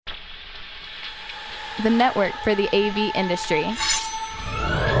the network for the AV industry.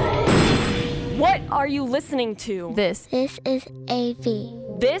 What are you listening to? This is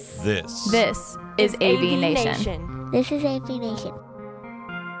AV. This is AV Nation. This is AV Nation.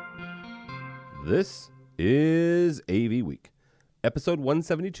 This is AV Week, episode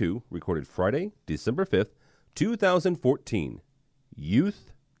 172, recorded Friday, December 5th, 2014.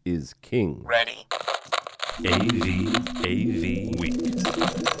 Youth is King. Ready. AV Week.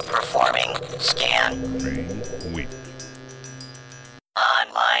 Performing scan. Week.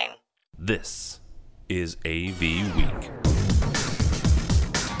 Online. This is AV Week.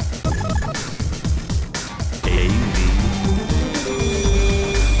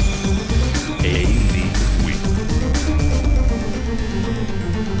 AV Week.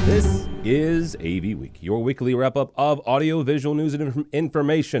 This is AV Week, your weekly wrap-up of audio-visual news and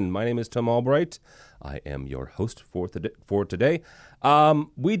information. My name is Tom Albright. I am your host for today.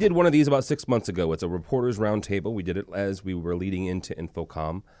 We did one of these about 6 months ago. It's a reporters roundtable. We did it as we were leading into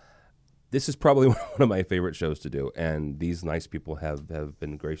InfoComm. This is probably one of my favorite shows to do, and these nice people have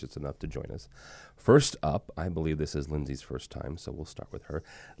been gracious enough to join us. First up, I believe this is Lindsay's first time, so we'll start with her.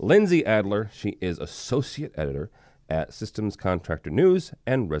 Lindsay Adler, she is Associate Editor at Systems Contractor News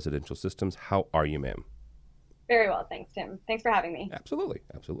and Residential Systems. How are you, ma'am? Very well, thanks, Tim. Thanks for having me. Absolutely.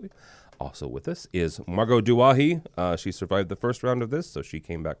 Also with us is Margot Duwahi. She survived the first round of this, so she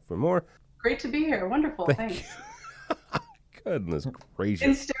came back for more. Great to be here. Wonderful. Thanks. Goodness gracious.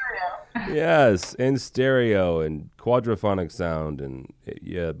 In stereo. Yes, in stereo and quadraphonic sound. And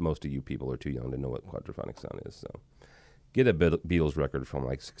yeah, most of you people are too young to know what quadraphonic sound is. So get a Beatles record from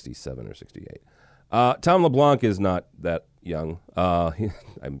like 67 or 68. Tom LeBlanc is not that young.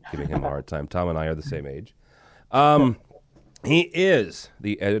 I'm giving him a hard time. Tom and I are the same age. He is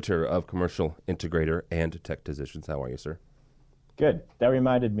the editor of Commercial Integrator and Tech Decisions. How are you, sir? Good. That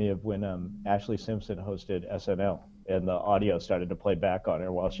reminded me of when Ashley Simpson hosted SNL and the audio started to play back on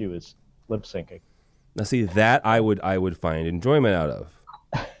her while she was lip syncing. Now, see, that I would find enjoyment out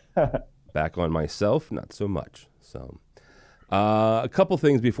of. Back on myself, not so much. So, a couple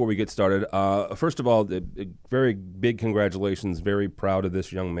things before we get started. First of all, very big congratulations. Very proud of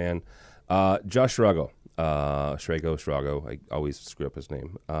this young man, Josh Schrago. Schrago. I always screw up his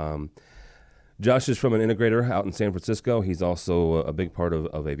name. Josh is from an integrator out in San Francisco. He's also a big part of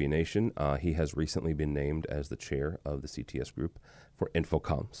AV Nation. He has recently been named as the chair of the CTS group for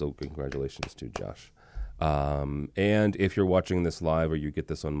InfoComm. So congratulations to Josh. And if you're watching this live or you get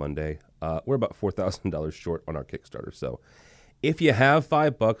this on Monday, we're about $4,000 short on our Kickstarter. So if you have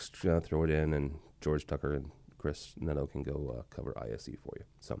 $5, throw it in, and George Tucker and Chris Neto can go cover ISE for you.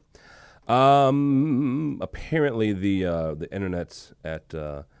 So apparently the internets at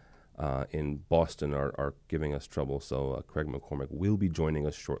in Boston are giving us trouble, so Craig McCormick will be joining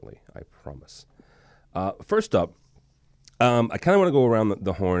us shortly, I promise. First up, I kind of want to go around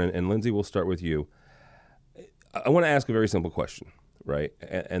the horn, and Lindsay, we'll start with you. I want to ask a very simple question, right?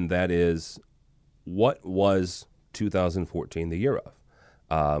 And that is, what was 2014 the year of?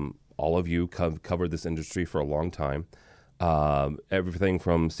 All of you covered this industry for a long time. Everything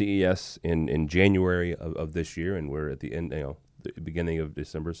from CES in January of this year, and we're at the end, the beginning of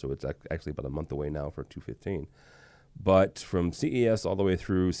December, so it's actually about a month away now for 215. But from CES all the way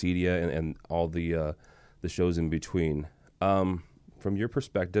through CEDIA and all the shows in between, from your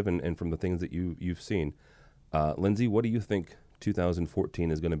perspective and from the things that you've seen, Lindsay, what do you think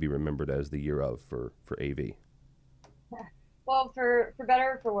 2014 is going to be remembered as the year of for AV? Well, for better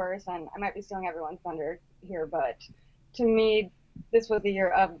or for worse, and I might be stealing everyone's thunder here, but to me, this was the year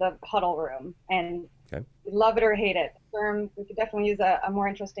of the huddle room, and okay. Love it or hate it. Term, we could definitely use a more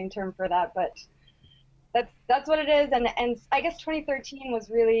interesting term for that, but that's what it is. And I guess 2013 was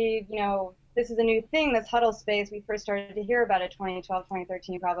really, this is a new thing, this huddle space. We first started to hear about it 2012,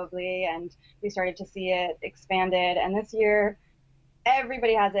 2013 probably, and we started to see it expanded. And this year,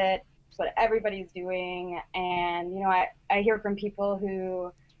 everybody has it. It's what everybody's doing. And, I hear from people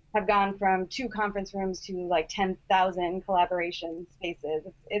who have gone from 2 conference rooms to like 10,000 collaboration spaces.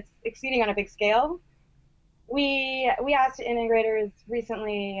 It's exceeding on a big scale. We asked integrators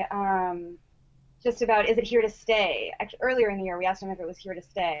recently just about, is it here to stay? Actually, earlier in the year, we asked them if it was here to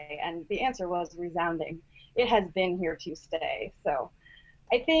stay, and the answer was resounding. It has been here to stay. So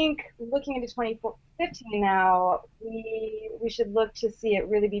I think looking into 2015 now, we should look to see it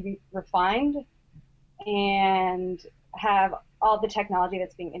really be refined and have all the technology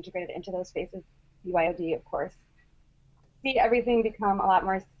that's being integrated into those spaces, BYOD, of course. See everything become a lot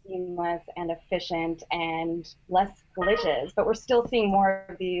more seamless and efficient and less glitches, but we're still seeing more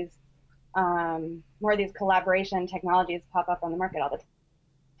of these collaboration technologies pop up on the market all the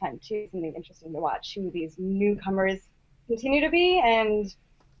time too, something interesting to watch, who these newcomers continue to be and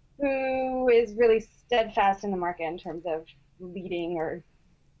who is really steadfast in the market in terms of leading or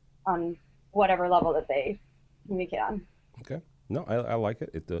on whatever level that they communicate on. Okay. No, I like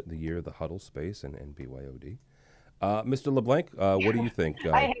it. The year of the huddle space and BYOD. Mr. LeBlanc, what do you think?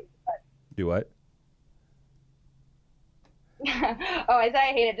 I hate it. Do what? Oh, I said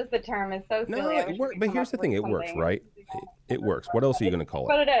I hate it. Just the term is so silly. But here's the thing. It works, right? It works. What else are you going to call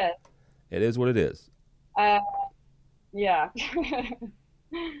it? What it is. It is what it is. Yeah.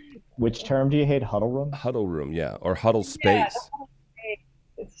 Which term do you hate? Huddle room? Huddle room, yeah. Or huddle space.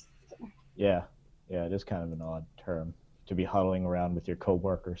 Yeah, it is kind of an odd term to be huddling around with your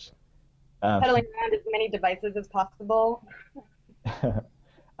coworkers. Huddling around as many devices as possible.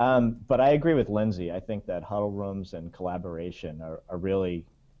 But I agree with Lindsay. I think that huddle rooms and collaboration are really,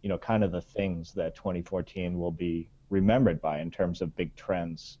 kind of the things that 2014 will be remembered by in terms of big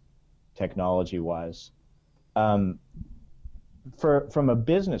trends, technology-wise. From a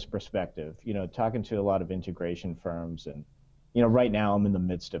business perspective, talking to a lot of integration firms, and right now I'm in the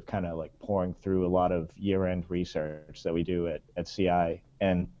midst of kind of like pouring through a lot of year-end research that we do at CI,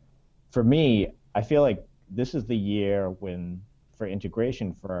 and for me, I feel like this is the year when, for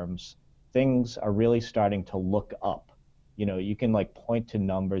integration firms, things are really starting to look up. You can like point to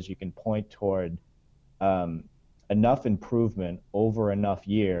numbers, you can point toward enough improvement over enough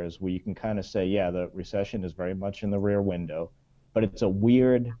years where you can kind of say, yeah, the recession is very much in the rear window, but it's a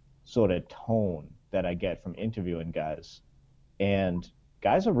weird sort of tone that I get from interviewing guys. And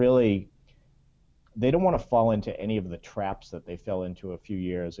guys are really, they don't want to fall into any of the traps that they fell into a few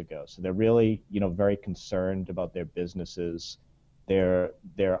years ago. So they're really, very concerned about their businesses. They're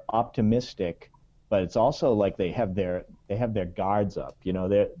optimistic, but it's also like they have their guards up.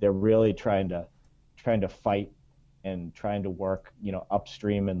 They're really trying to fight and trying to work,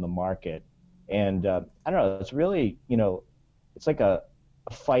 upstream in the market. And I don't know, it's really, it's like a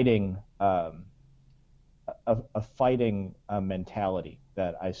fighting mentality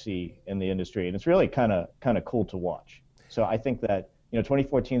that I see in the industry, and it's really kind of cool to watch. So I think that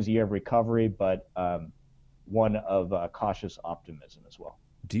 2014 is a year of recovery, but one of cautious optimism as well.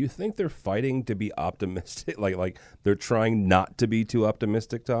 Do you think they're fighting to be optimistic? Like they're trying not to be too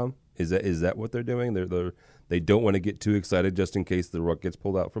optimistic, Tom? Is that what they're doing? They don't want to get too excited just in case the rug gets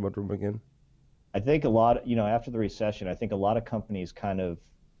pulled out from under them again? I think a lot, after the recession, I think a lot of companies kind of,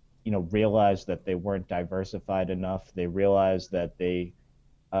 realized that they weren't diversified enough. They realized that they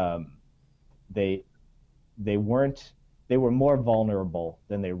were more vulnerable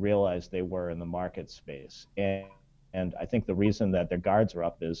than they realized they were in the market space. And I think the reason that their guards are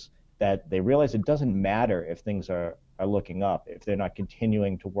up is that they realize it doesn't matter if things are looking up if they're not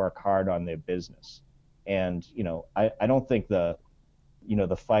continuing to work hard on their business. And, I don't think the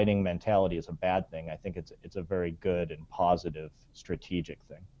fighting mentality is a bad thing. I think it's a very good and positive strategic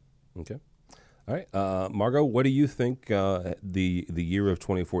thing. Okay. All right. Margot, what do you think the year of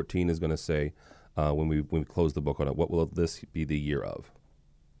 2014 is going to say when we close the book on it? What will this be the year of?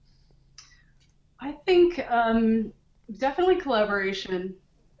 I think definitely collaboration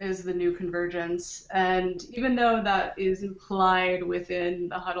is the new convergence. And even though that is implied within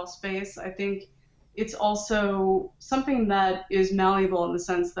the huddle space, I think it's also something that is malleable in the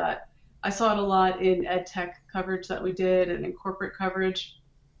sense that I saw it a lot in ed tech coverage that we did and in corporate coverage.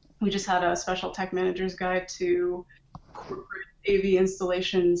 We just had a special tech manager's guide to corporate AV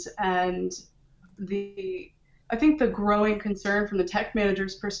installations, and I think the growing concern from the tech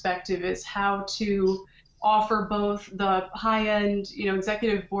manager's perspective is how to offer both the high-end,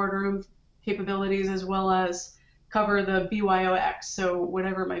 executive boardroom capabilities as well as cover the BYOX, so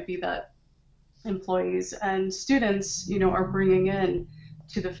whatever it might be that employees and students, are bringing in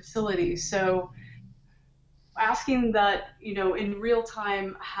to the facility. So asking that, in real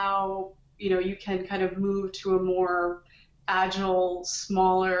time, how, you can kind of move to a more agile,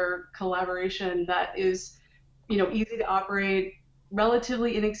 smaller collaboration that is, easy to operate,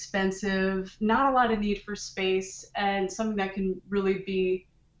 relatively inexpensive, not a lot of need for space, and something that can really be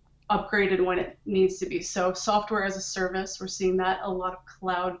upgraded when it needs to be. So software as a service, we're seeing that a lot of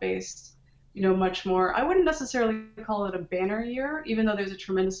cloud-based, much more. I wouldn't necessarily call it a banner year, even though there's a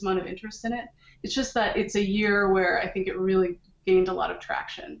tremendous amount of interest in it. It's just that it's a year where I think it really gained a lot of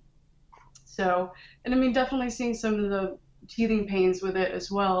traction. So, and I mean, definitely seeing some of the teething pains with it as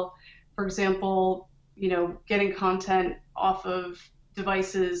well. For example, getting content off of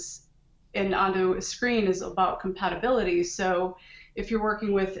devices and onto a screen is about compatibility. So if you're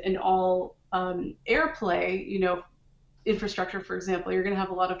working with an all AirPlay, infrastructure, for example, you're going to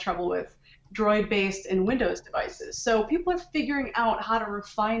have a lot of trouble with Droid-based and Windows devices. So people are figuring out how to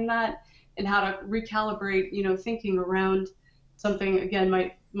refine that and how to recalibrate, thinking around something, again,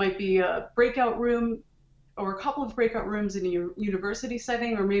 might be a breakout room or a couple of breakout rooms in a university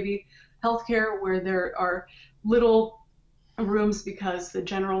setting, or maybe healthcare where there are little rooms because the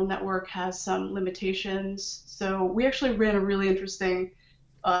general network has some limitations. So we actually ran a really interesting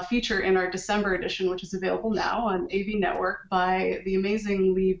feature in our December edition, which is available now on AV Network by the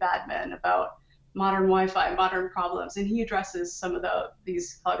amazing Lee Badman, about modern Wi-Fi, modern problems, and he addresses some of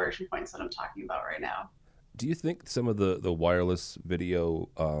these collaboration points that I'm talking about right now. Do you think some of the wireless video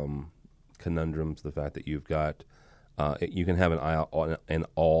conundrums, the fact that you've got, you can have an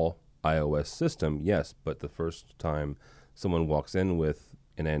all iOS system, yes, but the first time someone walks in with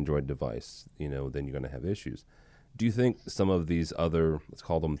an Android device, then you're going to have issues. Do you think some of these other, let's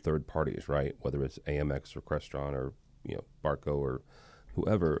call them third parties, right? Whether it's AMX or Crestron or Barco or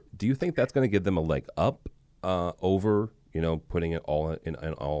whoever, do you think that's going to give them a leg up over putting it all in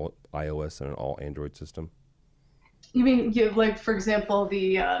an all iOS and an all Android system? You mean like, for example,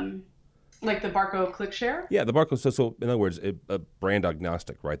 the like the Barco ClickShare? Yeah, the Barco. So in other words, a brand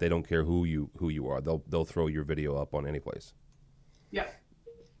agnostic, right? They don't care who you are. They'll throw your video up on any place. Yeah.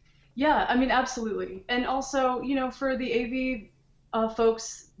 Yeah, I mean, absolutely. And also, for the AV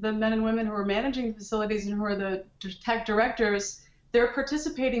folks, the men and women who are managing facilities and who are the tech directors, they're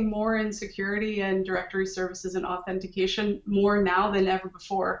participating more in security and directory services and authentication more now than ever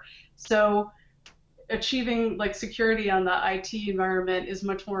before. So achieving like security on the IT environment is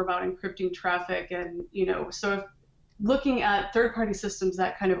much more about encrypting traffic. And, so if looking at third-party systems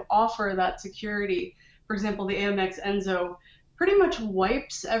that kind of offer that security, for example, the AMX Enzo pretty much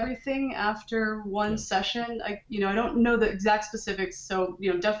wipes everything after one session. I don't know the exact specifics, so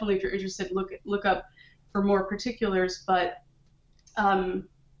definitely if you're interested, look up for more particulars. But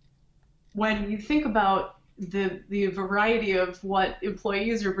when you think about the variety of what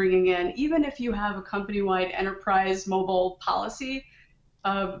employees are bringing in, even if you have a company-wide enterprise mobile policy,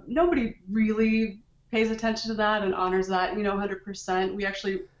 nobody really pays attention to that and honors that 100%. We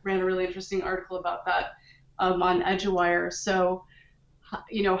actually ran a really interesting article about that on EduWire. So, how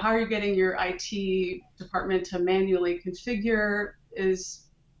are you getting your IT department to manually configure is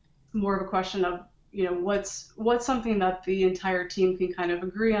more of a question of, what's something that the entire team can kind of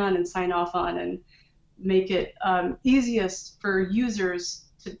agree on and sign off on and make it easiest for users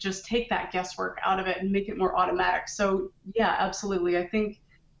to just take that guesswork out of it and make it more automatic. So yeah, absolutely. I think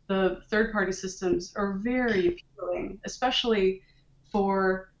the third-party systems are very appealing, especially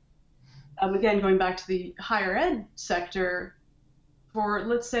for again, going back to the higher ed sector, for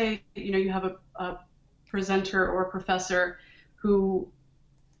let's say, you have a presenter or a professor who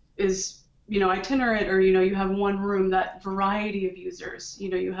is, itinerant, or, you have one room, that variety of users,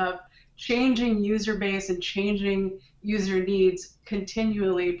 you have changing user base and changing user needs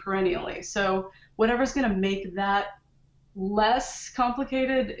continually, perennially. So whatever's going to make that less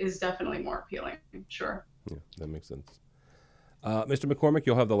complicated is definitely more appealing. Sure. Yeah, that makes sense. Mr. McCormick,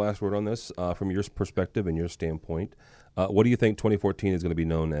 you'll have the last word on this from your perspective and your standpoint. What do you think 2014 is going to be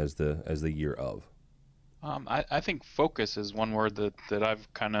known as the year of? I think focus is one word that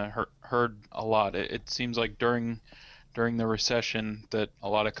I've kind of heard a lot. It seems like during the recession that a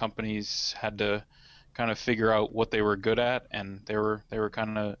lot of companies had to kind of figure out what they were good at, and they were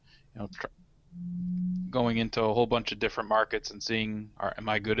kind of going into a whole bunch of different markets and seeing, am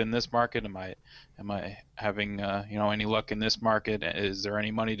I good in this market? Am I having any luck in this market? Is there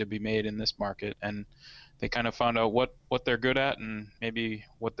any money to be made in this market? And they kind of found out what they're good at and maybe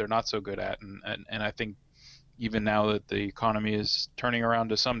what they're not so good at. And I think even now that the economy is turning around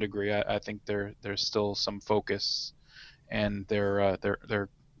to some degree, I think there's still some focus, and they're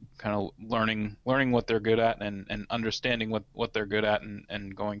kind of learning what they're good at and understanding what they're good at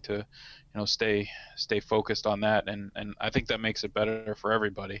and going to stay focused on that, and I think that makes it better for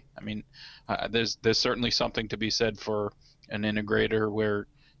everybody. I mean, there's certainly something to be said for an integrator where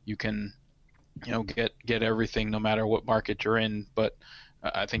you can get everything no matter what market you're in, but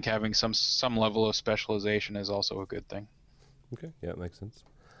I think having some level of specialization is also a good thing. Okay, yeah, that makes sense.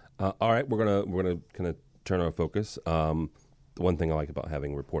 All right, we're gonna kind of turn our focus. The one thing I like about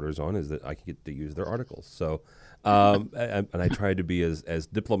having reporters on is that I can get to use their articles. So, and I try to be as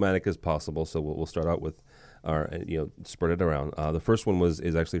diplomatic as possible. So we'll start out with spread it around. The first one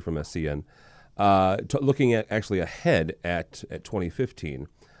is actually from SCN, looking at actually ahead at 2015,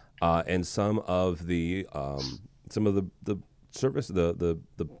 and some of the service the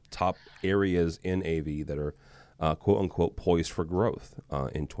top areas in AV that are quote unquote poised for growth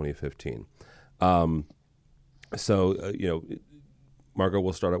in 2015. Margot,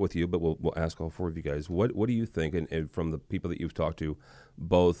 we'll start out with you, but we'll ask all four of you guys. What do you think, and from the people that you've talked to,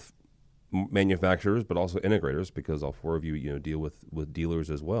 both manufacturers but also integrators, because all four of you deal with dealers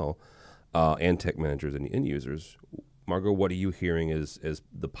as well, and tech managers and end users. Margot, what are you hearing as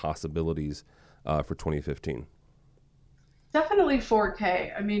the possibilities for 2015? Definitely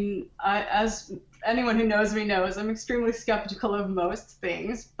 4K. I mean, as anyone who knows me knows, I'm extremely skeptical of most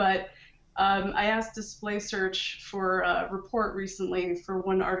things, but I asked Display Search for a report recently for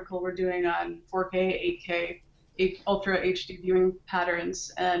one article we're doing on 4K, 8K, Ultra HD viewing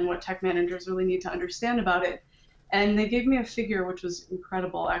patterns and what tech managers really need to understand about it. And they gave me a figure which was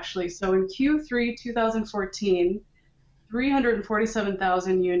incredible, actually. So in Q3 2014,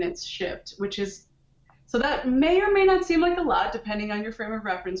 347,000 units shipped, so that may or may not seem like a lot depending on your frame of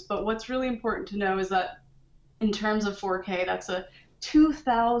reference, but what's really important to know is that in terms of 4K, that's a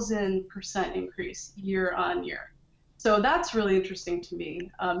 2,000% increase year on year. So that's really interesting to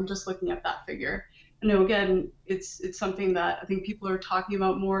me, just looking at that figure. Again, it's something that I think people are talking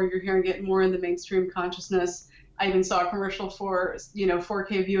about more. You're hearing it more in the mainstream consciousness. I even saw a commercial for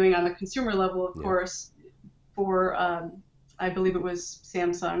 4K viewing on the consumer level, of course, for I believe it was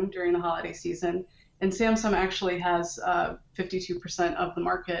Samsung during the holiday season. And Samsung actually has 52% of the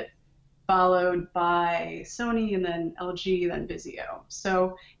market, followed by Sony and then LG, then Vizio.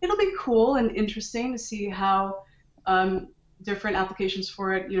 So it'll be cool and interesting to see how different applications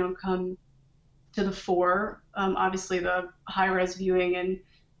for it, come to the fore. Obviously, the high-res viewing in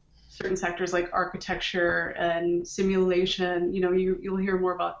certain sectors like architecture and simulation, you'll hear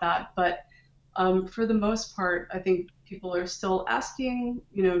more about that. But for the most part, I think people are still asking,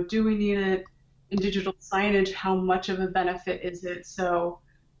 do we need it? In digital signage, how much of a benefit is it? So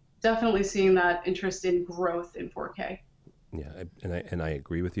definitely seeing that interest in growth in 4K. Yeah, and I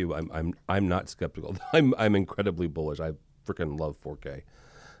agree with you. I'm not skeptical. I'm incredibly bullish. I freaking love 4K.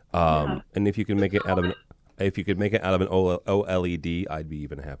 And if you can make it out of an OLED, I'd be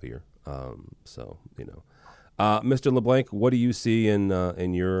even happier. Mr. LeBlanc, what do you see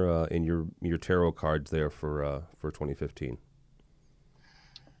in your tarot cards there for 2015?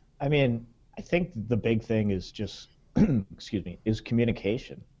 I mean, I think the big thing is just is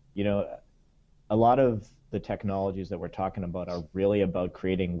communication. A lot of the technologies that we're talking about are really about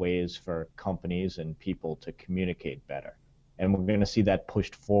creating ways for companies and people to communicate better. And we're going to see that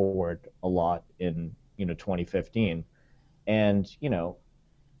pushed forward a lot in 2015. And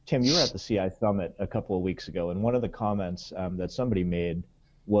Tim, you were at the CI Summit a couple of weeks ago, and one of the comments that somebody made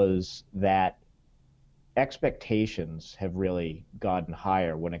was that expectations have really gotten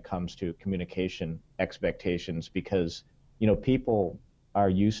higher when it comes to communication expectations, because people are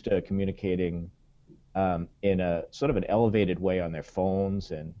used to communicating in a sort of an elevated way on their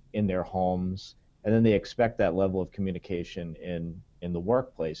phones and in their homes, and then they expect that level of communication in the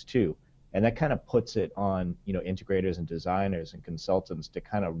workplace too. And that kind of puts it on integrators and designers and consultants to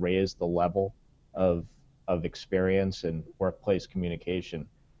kind of raise the level of experience and workplace communication.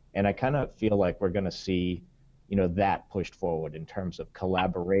 And I kind of feel like we're going to see that pushed forward in terms of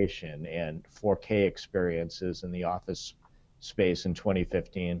collaboration and 4K experiences in the office space in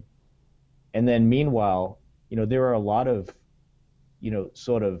 2015. And then meanwhile, there are a lot of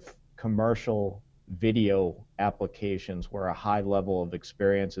sort of commercial video applications where a high level of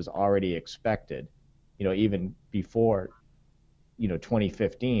experience is already expected, even before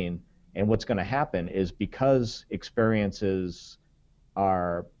 2015. And what's going to happen is, because experiences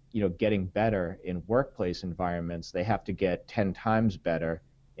are getting better in workplace environments, they have to get 10 times better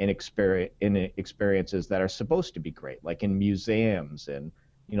in experiences that are supposed to be great, like in museums and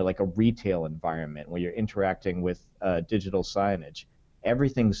like a retail environment where you're interacting with digital signage.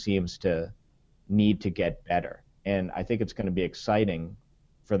 Everything seems to need to get better, and I think it's going to be exciting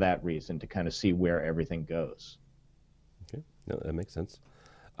for that reason to kind of see where everything goes. Okay, no, that makes sense.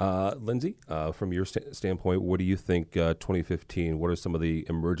 Lindsay, from your standpoint, what do you think 2015, what are some of the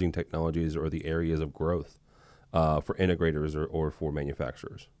emerging technologies or the areas of growth for integrators or for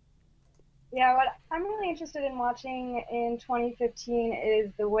manufacturers? Yeah, what I'm really interested in watching in 2015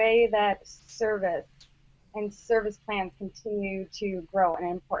 is the way that service and service plans continue to grow in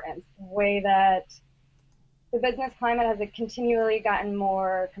importance, the way that the business climate has continually gotten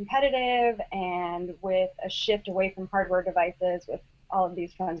more competitive, and with a shift away from hardware devices, with all of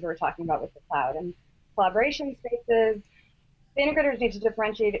these trends we were talking about with the cloud and collaboration spaces, the integrators need to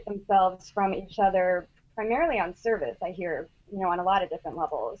differentiate themselves from each other primarily on service, I hear, on a lot of different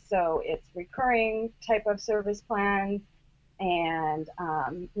levels. So it's recurring type of service plans and,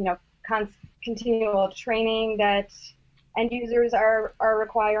 continual training that end users are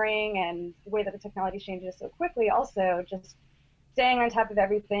requiring, and the way that the technology changes so quickly, also just staying on top of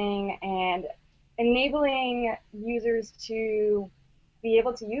everything and enabling users to be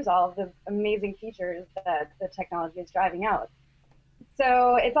able to use all of the amazing features that the technology is driving out.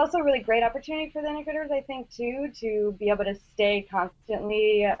 So it's also a really great opportunity for the integrators, I think, too, to be able to stay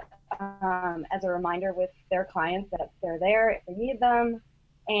constantly as a reminder with their clients that they're there if they need them,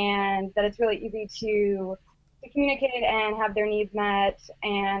 and that it's really easy to communicate and have their needs met.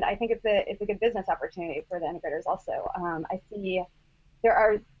 And I think it's a good business opportunity for the integrators also. I see there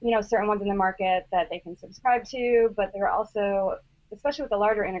are certain ones in the market that they can subscribe to, but there are also, especially with the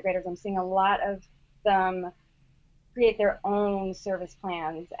larger integrators, I'm seeing a lot of them create their own service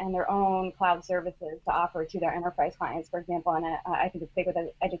plans and their own cloud services to offer to their enterprise clients, for example, and I think it's big with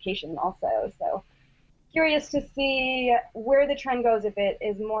education also. So curious to see where the trend goes, if it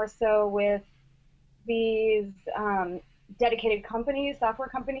is more so with these dedicated companies, software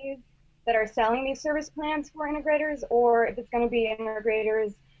companies, that are selling these service plans for integrators, or if it's going to be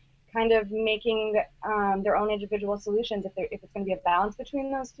integrators kind of making their own individual solutions, if it's going to be a balance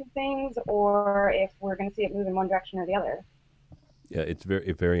between those two things, or if we're going to see it move in one direction or the other. Yeah, it's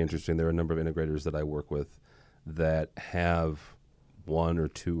very interesting. There are a number of integrators that I work with that have 1 or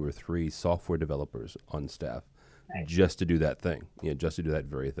 2 or 3 software developers on staff, right, just to do that thing, just to do that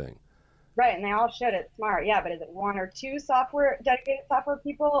very thing. Right, and they all should. It's smart, yeah, but is it 1 or 2 dedicated software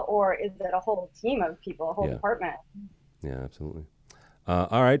people, or is it a whole team of people, a whole department? Yeah, absolutely.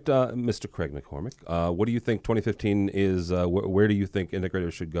 All right, Mr. Craig McCormick, what do you think 2015 is, where do you think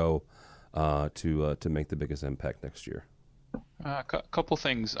integrators should go to make the biggest impact next year? A couple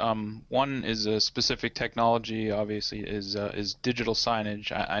things. One is a specific technology, obviously, is digital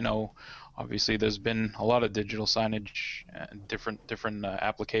signage. I know, obviously, there's been a lot of digital signage, different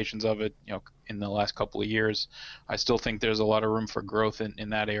applications of it, in the last couple of years. I still think there's a lot of room for growth in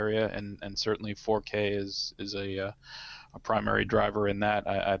that area, and certainly 4K is a primary driver in that.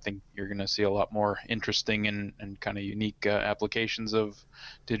 I think you're going to see a lot more interesting and kind of unique applications of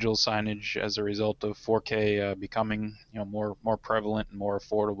digital signage as a result of 4K becoming more prevalent and more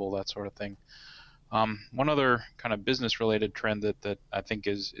affordable, that sort of thing. One other kind of business-related trend that I think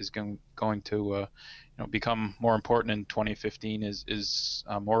is going to become more important in 2015 is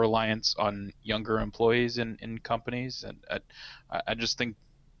more reliance on younger employees in companies, and I just think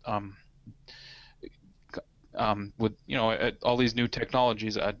with all these new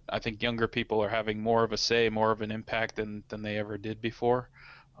technologies, I think younger people are having more of a say, more of an impact than they ever did before.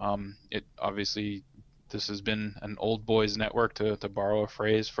 It obviously, this has been an old boys network, to borrow a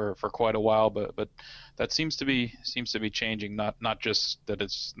phrase, for quite a while, but that seems to be changing. Not just that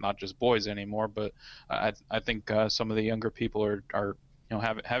it's not just boys anymore, but I think some of the younger people are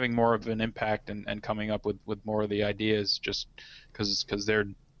having more of an impact and coming up with more of the ideas, just because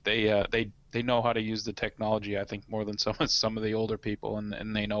they know how to use the technology, I think, more than some of the older people,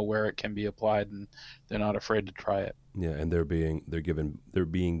 and they know where it can be applied, and they're not afraid to try it. Yeah, and they're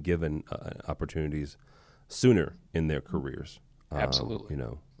being given opportunities sooner in their careers. Absolutely.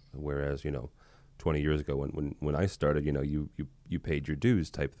 Whereas 20 years ago when I started, you paid your dues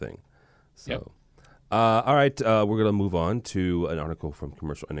type thing. So. Yep. All right, we're going to move on to an article from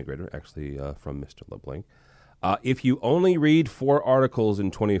Commercial Integrator, actually from Mr. LeBlanc. If you only read 4 articles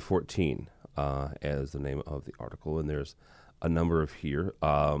in 2014, as the name of the article, and there's a number of here.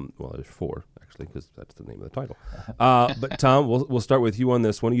 There's 4 actually, because that's the name of the title. But Tom, we'll start with you on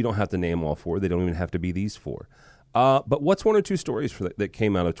this one. You don't have to name all 4; they don't even have to be these 4. But what's 1 or 2 stories that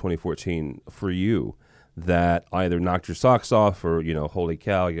came out of 2014 for you that either knocked your socks off, or holy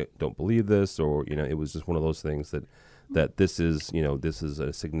cow, you don't believe this, or it was just one of those things that this is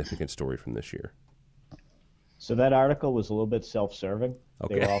a significant story from this year? So that article was a little bit self-serving.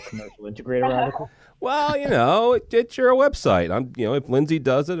 Okay. They were all Commercial Integrator articles. Well, it's your website. If Lindsay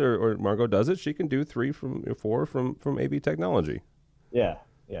does it or Margot does it, she can do 3 from 4 from AV Technology. Yeah.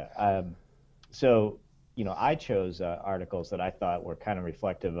 So I chose articles that I thought were kind of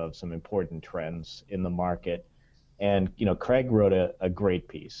reflective of some important trends in the market, and Craig wrote a great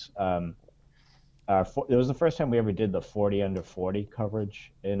piece. It was the first time we ever did the 40 under 40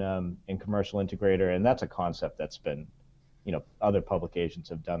 coverage in Commercial Integrator, and that's a concept that's been, other publications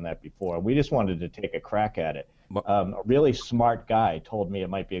have done that before. We just wanted to take a crack at it. A really smart guy told me it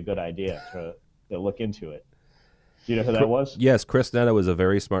might be a good idea to look into it. Do you know who that was? Yes, Chris Netta was a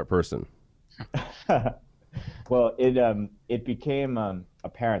very smart person. Well, it became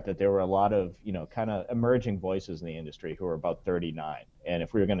apparent that there were a lot of kind of emerging voices in the industry who were about 39, and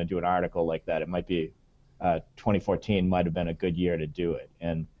if we were going to do an article like that, it might be 2014 might have been a good year to do it.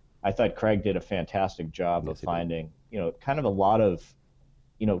 And I thought Craig did a fantastic job of finding kind of a lot of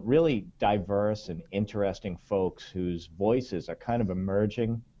really diverse and interesting folks whose voices are kind of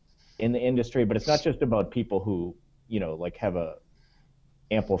emerging in the industry. But it's not just about people who, like have a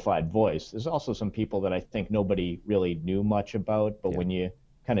amplified voice. There's also some people that I think nobody really knew much about, but when you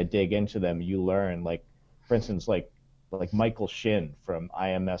kind of dig into them, you learn, like, for instance, like Michael Shin from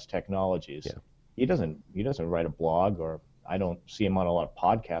IMS Technologies. Yeah. He doesn't write a blog, or I don't see him on a lot of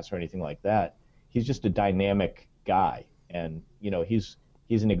podcasts or anything like that. He's just a dynamic guy. And, he's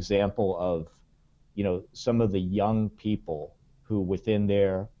an example of, some of the young people who within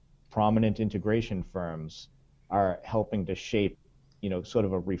their prominent integration firms are helping to shape, sort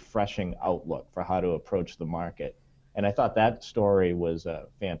of a refreshing outlook for how to approach the market. And I thought that story was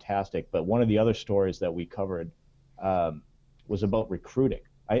fantastic. But one of the other stories that we covered was about recruiting.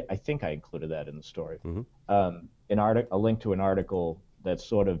 I think I included that in the story. Mm-hmm. A link to an article that's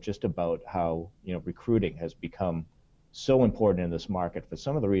sort of just about how, recruiting has become so important in this market for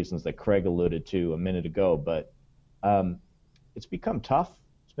some of the reasons that Craig alluded to a minute ago. But it's become tough.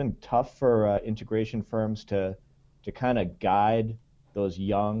 It's been tough for integration firms to kind of guide those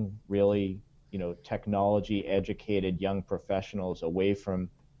young, really, technology-educated young professionals away from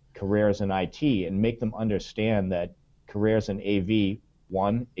careers in IT and make them understand that careers in AV,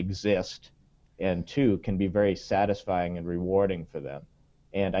 one, exist, and two, can be very satisfying and rewarding for them.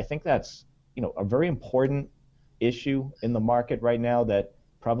 And I think that's, a very important issue in the market right now that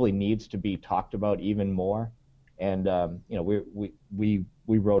probably needs to be talked about even more. And,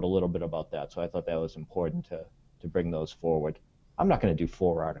 we wrote a little bit about that, so I thought that was important to bring those forward. I'm not going to do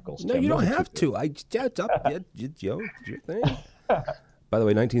 4 articles. No, Tim. you don't have to. It's up. It's your thing. By the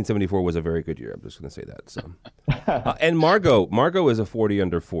way, 1974 was a very good year. I'm just going to say that. So, and Margot is a 40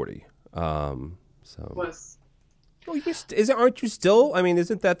 under 40. So. Was. Oh, aren't you still? I mean,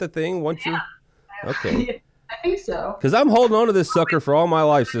 isn't that the thing? Once you. Okay. I think so. Because I'm holding on to this sucker for all my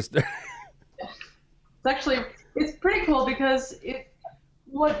life, sister. It's pretty cool because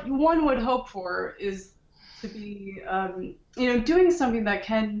what one would hope for is to be, doing something that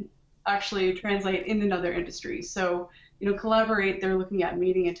can actually translate in another industry. So, Collaborate, they're looking at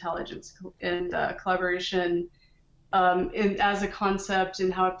meeting intelligence and collaboration as a concept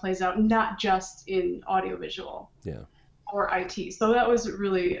and how it plays out, not just in audiovisual or IT. So that was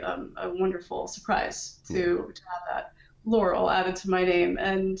really a wonderful surprise to have that laurel added to my name.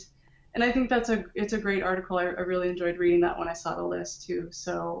 And I think it's a great article. I really enjoyed reading that when I saw the list too.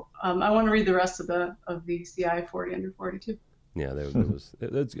 So I want to read the rest of the CI 40 under 42. Yeah,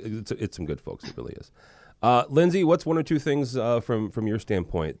 it's some good folks. It really is. Lindsay, what's one or two things from your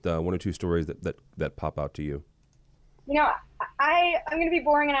standpoint? One or two stories that pop out to you? I'm going to be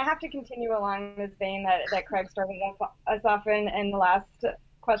boring, and I have to continue along this vein that Craig started us off in the last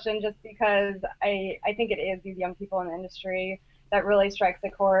question, just because I think it is these young people in the industry that really strikes a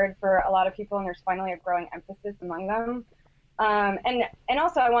chord for a lot of people, and there's finally a growing emphasis among them. And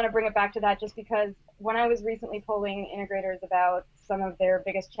also I want to bring it back to that just because when I was recently polling integrators about some of their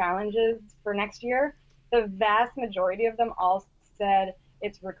biggest challenges for next year, the vast majority of them all said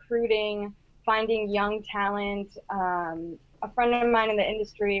it's recruiting, finding young talent. A friend of mine in the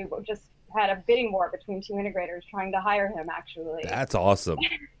industry just had a bidding war between 2 integrators trying to hire him, actually. That's awesome.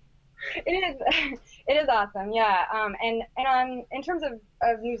 It is awesome, yeah. And in terms of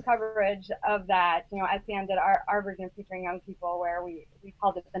news coverage of that, SCM did our version of featuring young people where we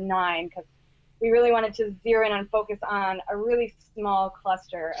called it the 9 because we really wanted to zero in and focus on a really small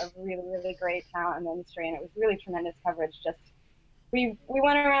cluster of really, really great talent in the industry, and it was really tremendous coverage. Just we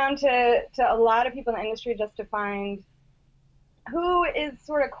went around to a lot of people in the industry just to find who is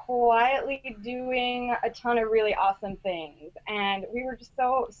sort of quietly doing a ton of really awesome things. And we were just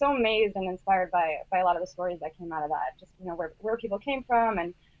so amazed and inspired by a lot of the stories that came out of that, just, where people came from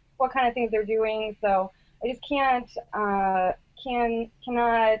and what kind of things they're doing. So I just cannot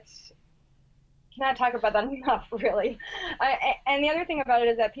talk about that enough, really. And the other thing about it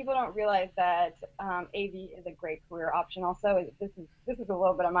is that people don't realize that AV is a great career option also. This is a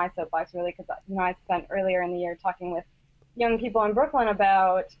little bit of my soapbox, really, because I spent earlier in the year talking with young people in Brooklyn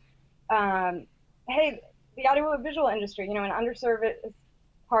about, hey, the audiovisual industry, an underserved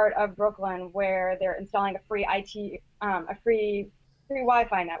part of Brooklyn where they're installing a free free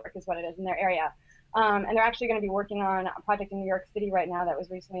Wi-Fi network is what it is in their area. And they're actually going to be working on a project in New York City right now that was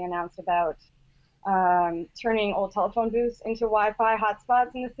recently announced about turning old telephone booths into Wi-Fi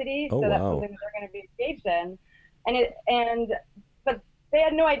hotspots in the city. Oh, so that's wow. something that they're going to be engaged in. But they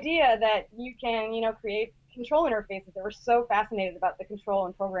had no idea that you can, create control interfaces. They were so fascinated about the control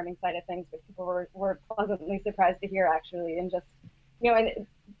and programming side of things, but people were pleasantly surprised to hear, actually, and just, and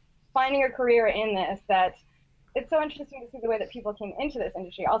finding a career in this that it's so interesting to see the way that people came into this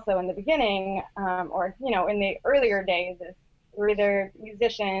industry. Also, in the beginning, or in the earlier days, were either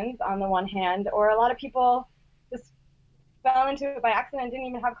musicians on the one hand, or a lot of people just fell into it by accident and didn't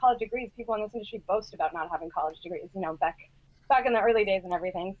even have college degrees. People in this industry boast about not having college degrees, back in the early days and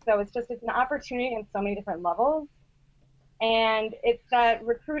everything. So it's an opportunity in so many different levels. And it's that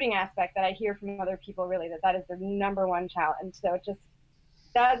recruiting aspect that I hear from other people, really, that is their number one challenge. So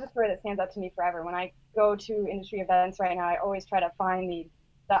that is a story that stands out to me forever. When I go to industry events right now, I always try to find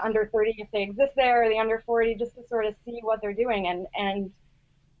the under 30, if they exist there, or the under 40, just to sort of see what they're doing. And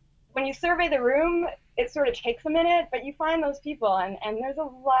when you survey the room, it sort of takes a minute, but you find those people, and there's a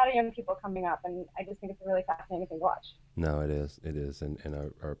lot of young people coming up, and I just think it's a really fascinating thing to watch. No, it is.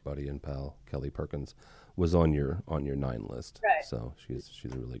 And our buddy and pal, Kelly Perkins, was on your 9 list. Right. So she's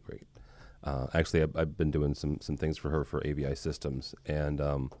really great. Actually, I've been doing some things for her for AVI Systems, and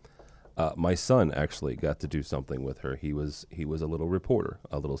my son actually got to do something with her. He was a little reporter,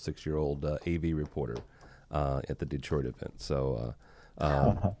 a little 6-year-old AV reporter at the Detroit event. So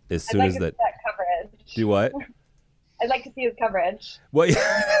as soon as that coverage. Do what? I'd like to see his coverage. Well,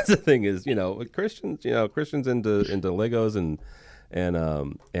 yeah, that's the thing is, Christians into Legos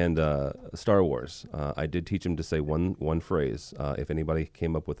and Star Wars. I did teach him to say one phrase. If anybody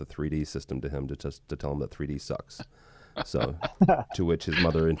came up with a 3D system to him, to tell him that 3D sucks. So, to which his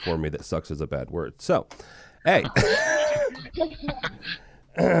mother informed me that sucks is a bad word. So, hey.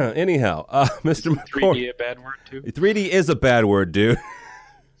 Anyhow, Mr. McCormick. 3D a bad word too? 3D is a bad word, dude.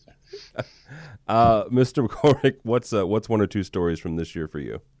 Mr. McCormick, what's 1 or 2 stories from this year for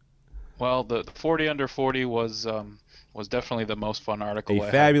you? Well, the 40 under 40 was definitely the most fun article.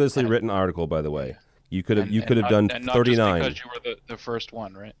 A fabulously written article, by the way. You could have done 39. Not just because you were the first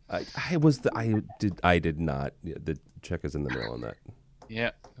one, right? I did not. The check is in the mail on that.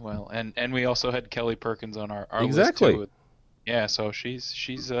 Yeah, well, and we also had Kelly Perkins on our exactly. list too. Yeah, so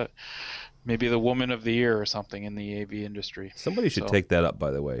she's maybe the woman of the year or something in the AV industry. Somebody should take that up,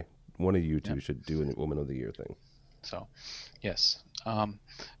 by the way. One of you two should do a woman of the year thing. So, yes.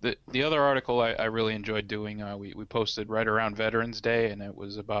 The other article I really enjoyed doing, we posted right around Veterans Day, and it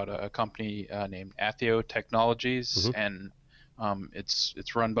was about a company named Atheo Technologies, and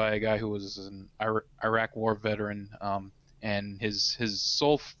it's run by a guy who was an Iraq War veteran, and his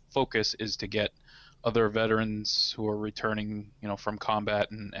sole focus is to get other veterans who are returning, from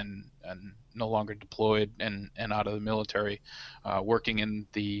combat and no longer deployed and out of the military, working in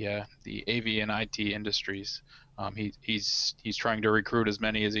the AV and IT industries. He's trying to recruit as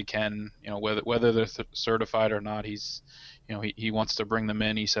many as he can, whether they're certified or not. He wants to bring them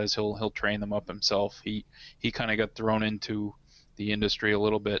in. He says he'll train them up himself. He kind of got thrown into the industry a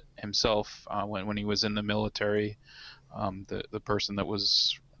little bit himself when he was in the military. The person that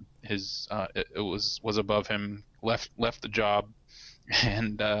was was above him left the job,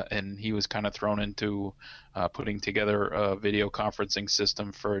 and he was kind of thrown into putting together a video conferencing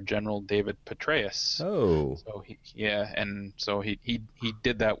system for General David Petraeus. Oh. So he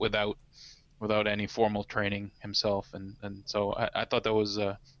did that without any formal training himself, and so I thought that was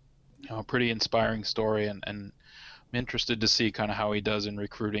a pretty inspiring story, and I'm interested to see kind of how he does in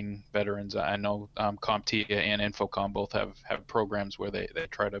recruiting veterans. I know CompTIA and Infocom both have programs where they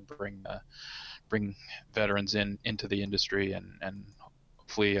try to bring veterans into the industry, and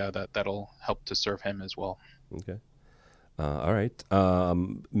hopefully that'll help to serve him as well. Okay. All right.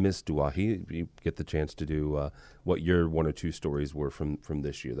 Ms. Duahi, you get the chance to do what your 1 or 2 stories were from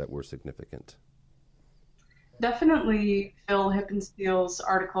this year that were significant. Definitely Phil Hippensteel's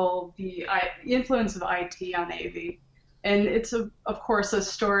article, the influence of IT on AV. And it's, of course, a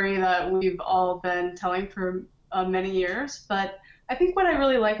story that we've all been telling for many years. But I think what I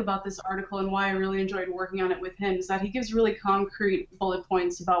really like about this article and why I really enjoyed working on it with him is that he gives really concrete bullet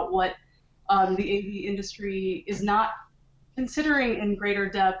points about what the AV industry is not considering in greater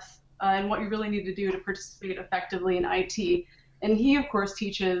depth and what you really need to do to participate effectively in IT. And he, of course,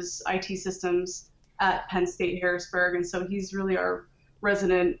 teaches IT systems at Penn State Harrisburg, and so he's really our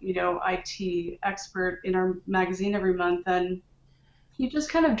resident, IT expert in our magazine every month. And he just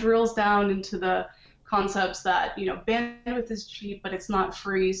kind of drills down into the concepts that, bandwidth is cheap, but it's not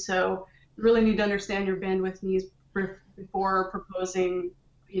free. So you really need to understand your bandwidth needs before proposing,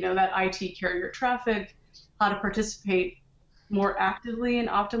 that IT carrier traffic, how to participate more actively in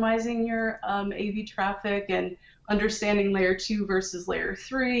optimizing your AV traffic, and understanding layer 2 versus layer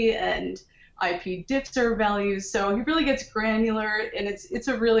 3, and IP diffser values. So he really gets granular, and it's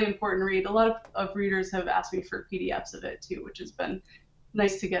a really important read. A lot of readers have asked me for PDFs of it too, which has been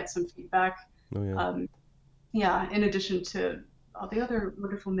nice to get some feedback. Oh, yeah. In addition to all the other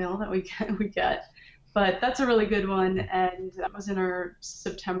wonderful mail that we get. But that's a really good one, and that was in our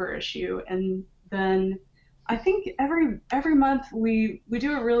September issue. And then I think every month we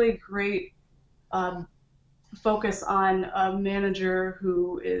do a really great focus on a manager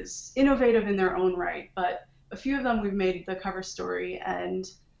who is innovative in their own right. But a few of them we've made the cover story, and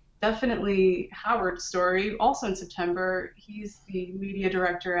definitely Howard Story, also in September. He's the media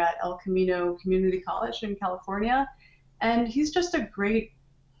director at El Camino Community College in California, and he's just a great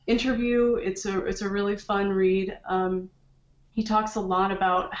interview. It's a really fun read. He talks a lot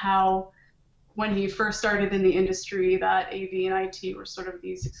about how when he first started in the industry that AV and IT were sort of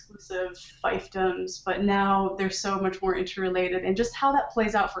these exclusive fiefdoms, but now they're so much more interrelated, and just how that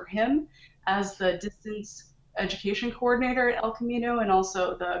plays out for him as the distance education coordinator at El Camino and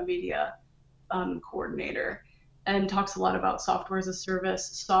also the media coordinator, and talks a lot about software as a service,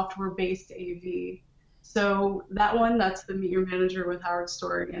 software-based AV. So that one, that's the Meet Your Manager with Howard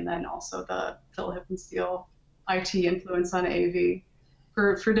Story, and then also the Phil Hippensteel IT influence on AV.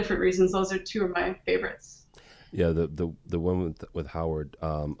 For different reasons, those are two of my favorites. Yeah, the one with Howard,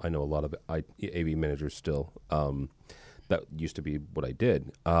 I know a lot of AV managers still. That used to be what I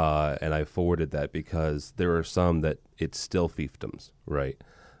did, and I forwarded that because there are some that it's still fiefdoms, right?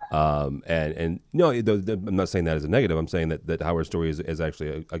 And no, I'm not saying that as a negative. I'm saying that Howard Story is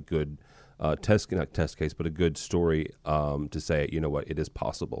actually a good not test case, but a good story to say, you know what, it is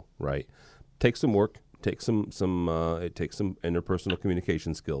possible, right? Takes some work, it takes some interpersonal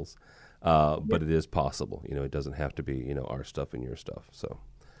communication skills, but it is possible. You know, it doesn't have to be our stuff and your stuff. So.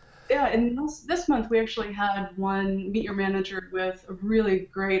 Yeah, and this month we actually had one Meet Your Manager with a really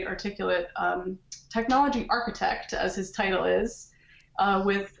great, articulate technology architect, as his title is,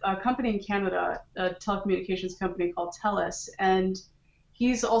 with a company in Canada, a telecommunications company called TELUS, and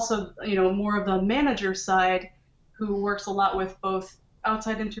he's also, more of the manager side, who works a lot with both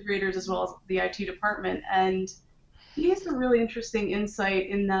outside integrators as well as the IT department, and he has a really interesting insight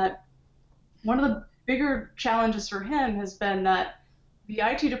in that one of the bigger challenges for him has been that the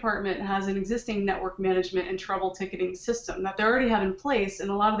IT department has an existing network management and trouble ticketing system that they already have in place, and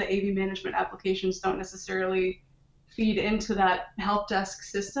a lot of the AV management applications don't necessarily feed into that help desk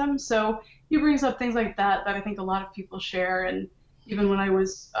system. So he brings up things like that I think a lot of people share. And even when I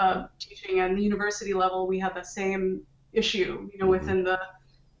was teaching at the university level, we had the same issue, within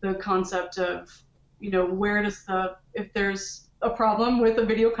the concept of, where does if there's a problem with a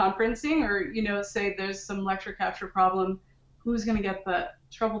video conferencing, or, say there's some lecture capture problem, who's going to get that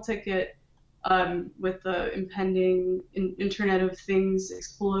trouble ticket with the impending Internet of Things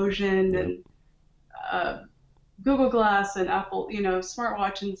explosion, and Google Glass and Apple,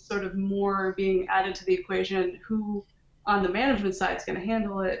 smartwatch, and sort of more being added to the equation. Who on the management side is going to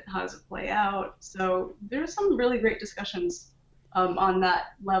handle it? How does it play out? So there's some really great discussions on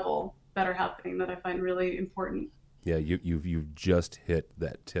that level that are happening that I find really important. Yeah, you've just hit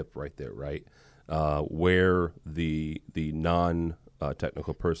that tip right there, right? Where the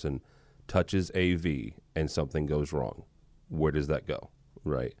non-technical person touches AV and something goes wrong, where does that go,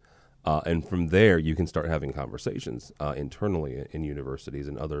 right? And from there, you can start having conversations internally in universities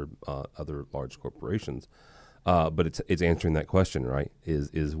and other large corporations. But it's answering that question, right?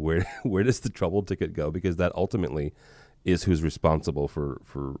 Is where does the trouble ticket go? Because that ultimately is who's responsible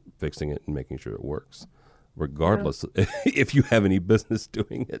for fixing it and making sure it works, regardless if you have any business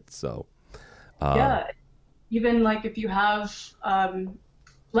doing it. So. Yeah, even like if you have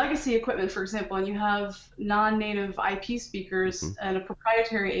legacy equipment, for example, and you have non-native IP speakers and a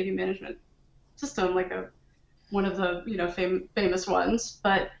proprietary AV management system, like one of the famous ones,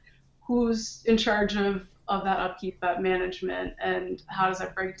 but who's in charge of that upkeep, that management, and how does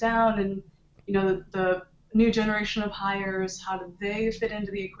that break down? And the new generation of hires, how do they fit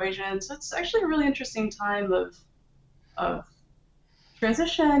into the equation? So it's actually a really interesting time of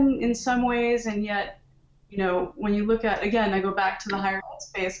transition in some ways, and yet, when you look at, again, I go back to the higher ed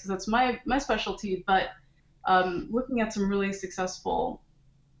space because that's my specialty, but looking at some really successful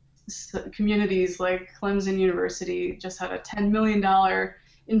communities like Clemson University just had a $10 million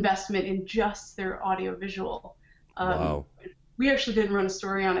investment in just their audiovisual. Wow. We actually didn't run a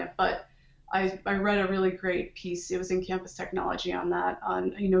story on it, but I read a really great piece. It was in Campus Technology on that,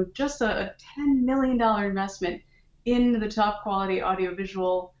 just a $10 million investment in the top quality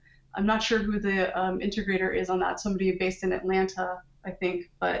audiovisual. I'm not sure who the integrator is on that, somebody based in Atlanta, I think,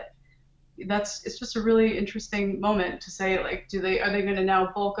 but it's just a really interesting moment to say, like, are they going to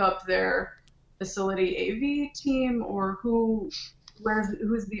now bulk up their facility AV team, or who's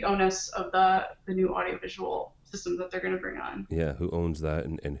the onus of the new audiovisual system that they're going to bring on? Yeah, who owns that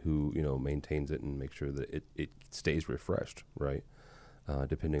and who maintains it and makes sure that it stays refreshed, right?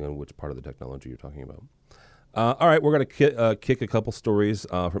 depending on which part of the technology you're talking about. All right, we're going to kick a couple stories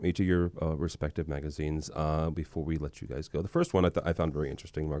from each of your respective magazines before we let you guys go. The first one I found very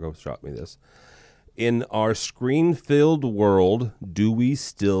interesting. Margot shot me this. In our screen-filled world, do we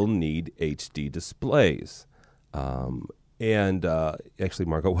still need HD displays? And actually,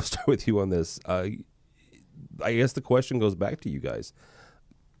 Margot, we'll start with you on this. I guess the question goes back to you guys.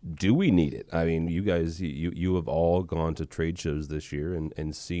 Do we need it? I mean, you guys, you have all gone to trade shows this year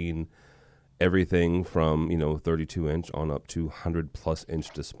and seen everything from 32-inch on up to 100+ inch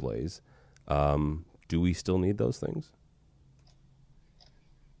displays. Do we still need those things?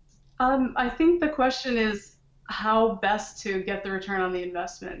 I think the question is how best to get the return on the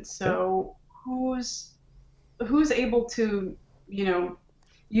investment. So who's able to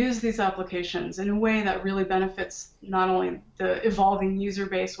use these applications in a way that really benefits not only the evolving user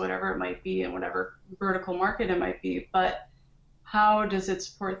base, whatever it might be, and whatever vertical market it might be, but how does it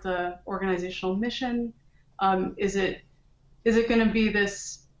support the organizational mission? Is it going to be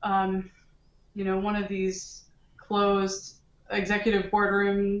this, one of these closed executive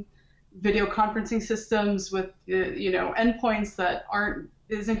boardroom video conferencing systems with endpoints that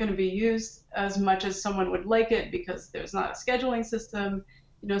isn't going to be used as much as someone would like it because there's not a scheduling system?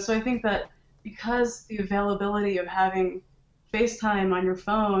 So I think that because the availability of having FaceTime on your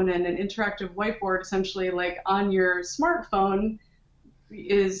phone and an interactive whiteboard essentially like on your smartphone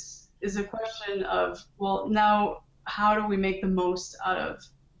is a question of, well, now how do we make the most out of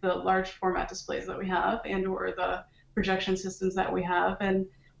the large format displays that we have and or the projection systems that we have? And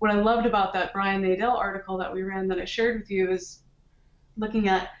what I loved about that Brian Nadel article that we ran that I shared with you is looking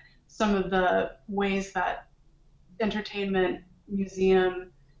at some of the ways that entertainment,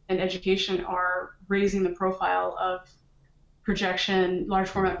 museum, and education are raising the profile of projection, large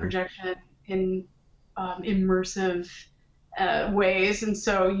format projection in immersive ways, and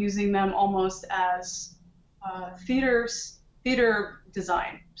so using them almost as theater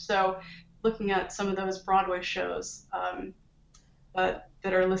design. So looking at some of those Broadway shows that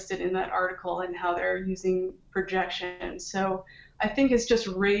are listed in that article and how they're using projection. So I think it's just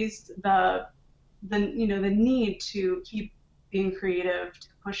raised the need to keep being creative, to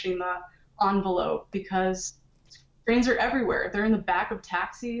pushing the envelope, because screens are everywhere. They're in the back of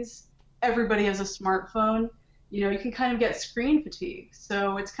taxis. Everybody has a smartphone. You can kind of get screen fatigue.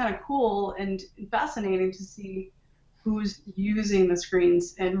 So it's kind of cool and fascinating to see who's using the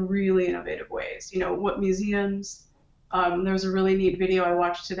screens in really innovative ways. What museums. There was a really neat video I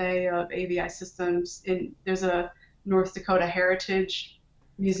watched today of AVI Systems. There's a North Dakota Heritage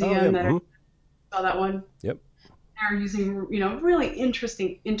Museum saw that one. Yep. They're using really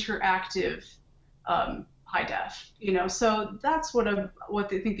interesting interactive high def. So that's what I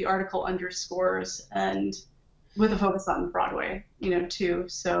think the article underscores, and with a focus on Broadway, too.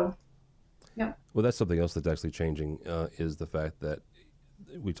 So, yeah. Well, that's something else that's actually changing is the fact that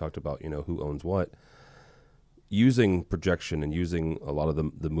we talked about, who owns what. Using projection and using a lot of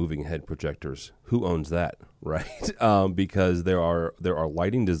the moving head projectors, who owns that, right? Because there are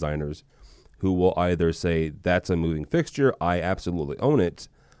lighting designers who will either say that's a moving fixture, I absolutely own it,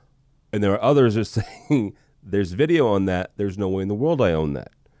 and there are others who are saying there's video on that, there's no way in the world I own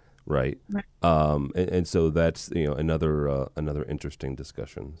that, right? And so that's another interesting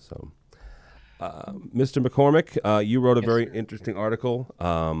discussion. So, Mr. McCormick, you wrote a very interesting article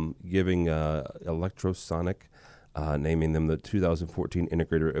giving Electrosonic. Naming them the 2014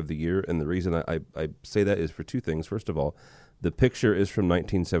 Integrator of the Year. And the reason I say that is for two things. First of all, the picture is from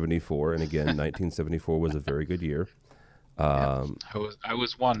 1974. And again, 1974 was a very good year. I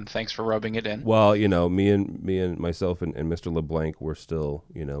was one. Thanks for rubbing it in. Well, me and myself and Mr. LeBlanc were still,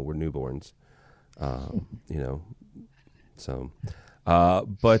 we're newborns. So...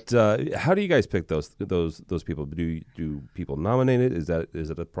 But how do you guys pick those people? Do people nominate it? Is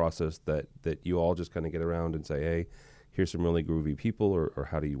it a process that you all just kind of get around and say, hey, here's some really groovy people, or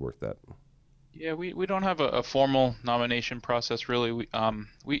how do you work that? Yeah, we don't have a formal nomination process really.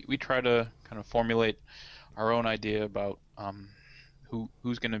 We try to kind of formulate our own idea about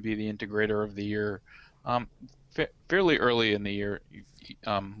who's going to be the integrator of the year. Fairly early in the year,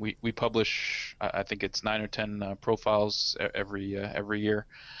 we publish, I think it's 9 or 10 profiles every year,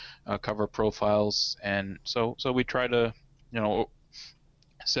 cover profiles, and so we try to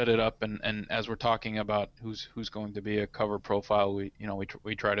set it up, and as we're talking about who's going to be a cover profile,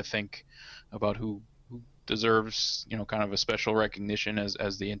 we try to think about who deserves, kind of a special recognition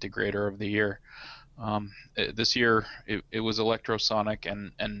as the integrator of the year. This year it was Electrosonic,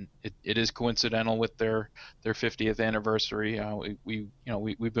 and it is coincidental with their 50th anniversary.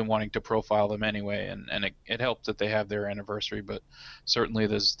 We've been wanting to profile them anyway, and it helped that they have their anniversary, but certainly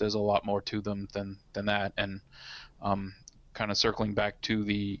there's a lot more to them than that. And kind of circling back to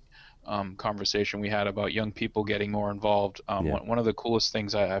the conversation we had about young people getting more involved. One of the coolest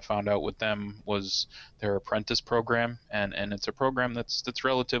things I found out with them was their apprentice program, and it's a program that's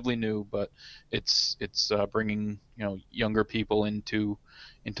relatively new, but it's bringing younger people into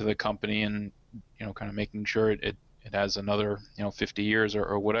the company, and kind of making sure it has another 50 years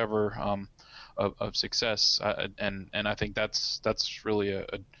or whatever of success, and I think that's really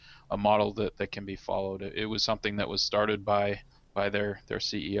a model that can be followed. It was something that was started by their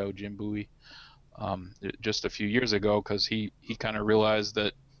CEO, Jim Bowie, just a few years ago, because he kind of realized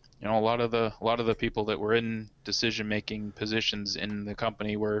that a lot of the people that were in decision-making positions in the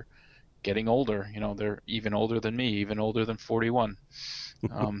company were getting older. They're even older than me, even older than 41,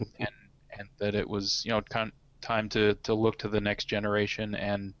 and that it was kind of time to look to the next generation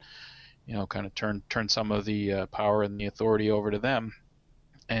and kind of turn some of the power and the authority over to them,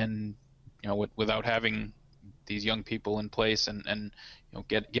 and without having these young people in place and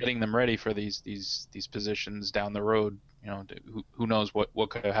getting them ready for these positions down the road. Who knows what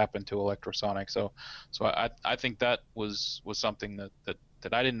could have happened to Electrosonic. So I think that was something that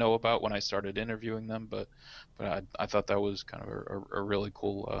I didn't know about when I started interviewing them, but I thought that was kind of a really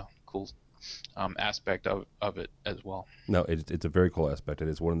cool aspect of it as well. No, it's a very cool aspect. It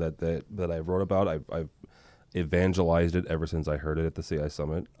is one that I wrote about. I've evangelized it ever since I heard it at the CI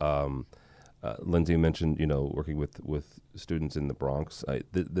Summit. Lindsay mentioned, working with students in the Bronx.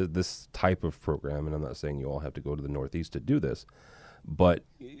 This type of program, and I'm not saying you all have to go to the Northeast to do this, but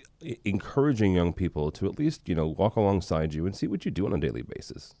encouraging young people to at least, walk alongside you and see what you do on a daily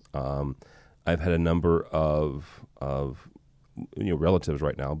basis. I've had a number of relatives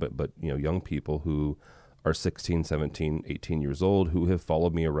right now, but young people who are 16, 17, 18 years old who have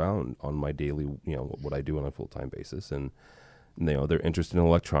followed me around on my daily, what I do on a full-time basis, and they're interested in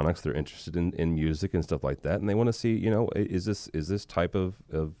electronics, they're interested in music and stuff like that, and they want to see, is this type of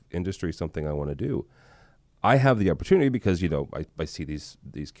industry something I want to do? I have the opportunity because, I see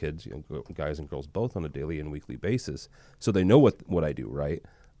these kids, guys and girls both on a daily and weekly basis, so they know what I do, right?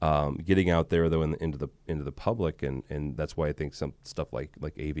 Getting out there though into the public, and that's why I think some stuff like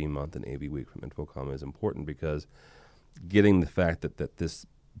AV Month and AV Week from Infocom is important, because getting the fact that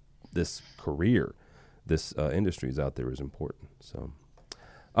this career, this industry is out there is important. So,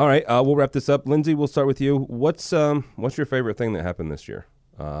 all right, we'll wrap this up. Lindsay, we'll start with you. What's your favorite thing that happened this year?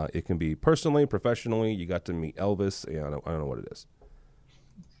 It can be personally, professionally. You got to meet Elvis. I don't know what it is.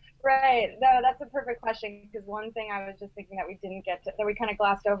 Right. No, that's a perfect question, because one thing I was just thinking that we didn't get to, that we kind of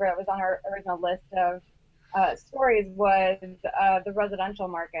glossed over, it was on our original list of stories, was the residential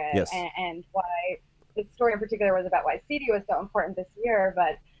market. Yes. And why the story in particular was about why CD was so important this year.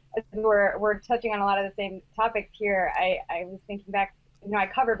 But as we're touching on a lot of the same topics here, I was thinking back, I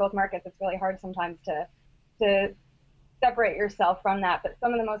cover both markets. It's really hard sometimes to separate yourself from that. But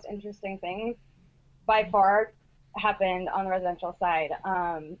some of the most interesting things by far happened on the residential side.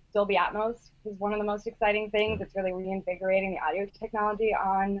 Dolby Atmos is one of the most exciting things. It's really reinvigorating the audio technology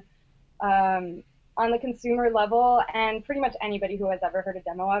on the consumer level, and pretty much anybody who has ever heard a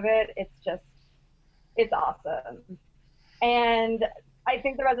demo of it, it's awesome. And I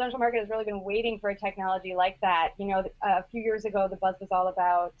think the residential market has really been waiting for a technology like that. A few years ago, the buzz was all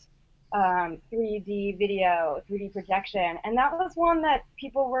about 3D video, 3D projection, and that was one that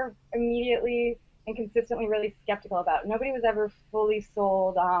people were immediately and consistently really skeptical about. Nobody was ever fully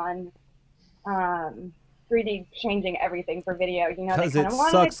sold on 3D changing everything for video. Because it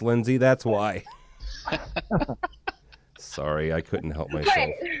sucks, Lindsay, that's why. Sorry, I couldn't help myself.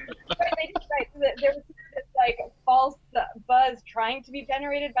 Right. There was this false buzz trying to be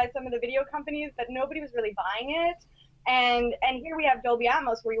generated by some of the video companies, but nobody was really buying it. And here we have Dolby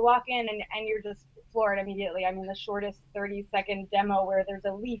Atmos, where you walk in and you're just floored immediately. I mean, the shortest 30-second demo where there's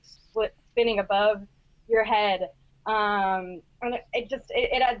a leaf spinning above your head. And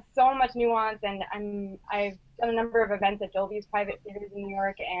it adds so much nuance. And I've done a number of events at Dolby's private theaters in New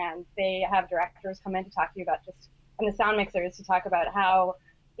York, and they have directors come in to talk to you about and the sound mixers to talk about how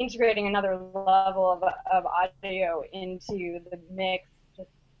integrating another level of audio into the mix just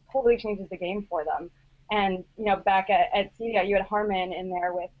totally changes the game for them. And, back at CEDIA, you had Harman in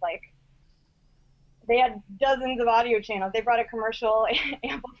there with, they had dozens of audio channels. They brought a commercial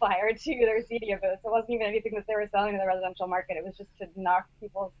amplifier to their CEDIA booth. So it wasn't even anything that they were selling to the residential market. It was just to knock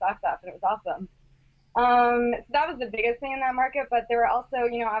people's socks off, and it was awesome. So that was the biggest thing in that market, but there were also,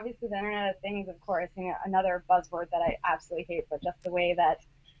 obviously the Internet of Things, of course, another buzzword that I absolutely hate, but just the way that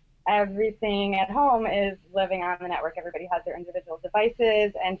everything at home is living on the network. Everybody has their individual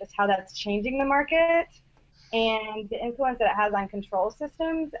devices, and just how that's changing the market and the influence that it has on control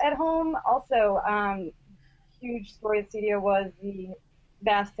systems at home. Also, huge story of CEDIA was the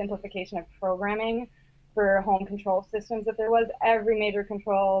vast simplification of programming for home control systems that there was. Every major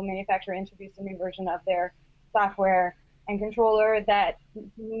control manufacturer introduced a new version of their software and controller that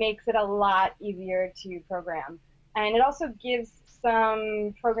makes it a lot easier to program. And it also gives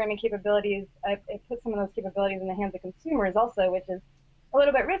some programming capabilities, it puts some of those capabilities in the hands of consumers also, which is a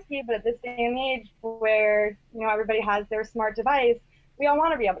little bit risky, but at this day and age where everybody has their smart device, we all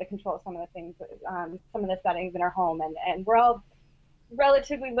want to be able to control some of the things, some of the settings in our home, and we're all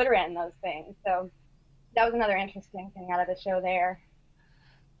relatively literate in those things. So that was another interesting thing out of the show there.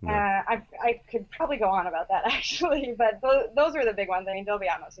 Yeah. I could probably go on about that actually, but those were the big ones. I mean, Dolby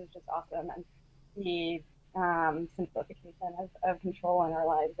Atmos is just awesome, and the simplification of control in our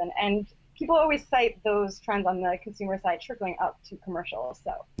lives, and people always cite those trends on the consumer side trickling up to commercials.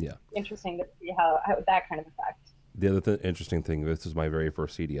 So yeah, interesting to see how that kind of effect. The other interesting thing, this is my very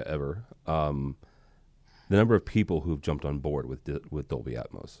first CEDIA ever. The number of people who've jumped on board with Dolby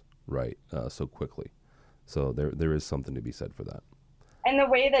Atmos, right, so quickly. So there is something to be said for that. And the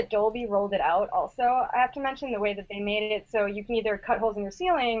way that Dolby rolled it out also, I have to mention the way that they made it so you can either cut holes in your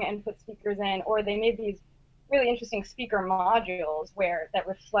ceiling and put speakers in, or they made these really interesting speaker modules that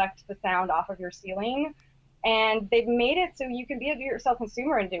reflect the sound off of your ceiling. And they've made it so you can be a do-it-yourself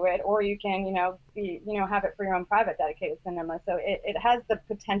consumer and do it, or you can, have it for your own private dedicated cinema. So it has the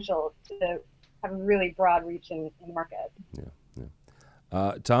potential to have a really broad reach in the market.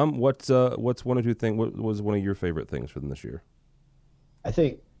 Yeah. Tom, what's one or two things? What was one of your favorite things from this year? I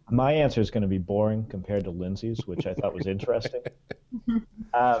think my answer is going to be boring compared to Lindsay's, which I thought was interesting.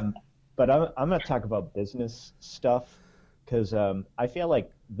 But I'm going to talk about business stuff because I feel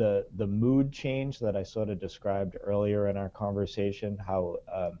like the mood change that I sort of described earlier in our conversation, how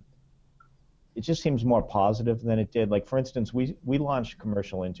it just seems more positive than it did. Like, for instance, we launched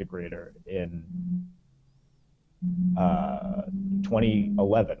Commercial Integrator in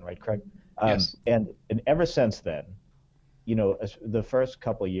 2011, right, Craig? Yes. And ever since then, the first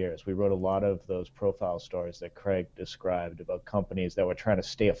couple of years, we wrote a lot of those profile stories that Craig described about companies that were trying to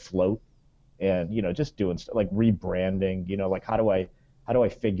stay afloat and, just doing stuff like rebranding, like how do I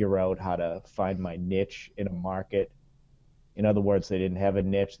figure out how to find my niche in a market? In other words, they didn't have a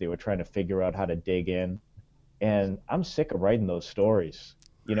niche. They were trying to figure out how to dig in. And I'm sick of writing those stories.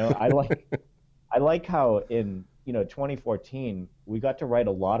 I like how in, 2014, we got to write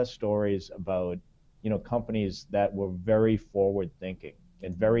a lot of stories about companies that were very forward-thinking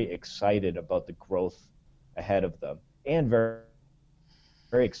and very excited about the growth ahead of them, and very,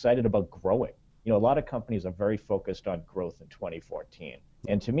 very excited about growing. A lot of companies are very focused on growth in 2014,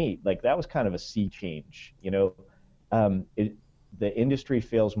 and to me, like that was kind of a sea change. The industry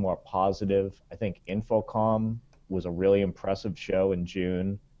feels more positive. I think Infocom was a really impressive show in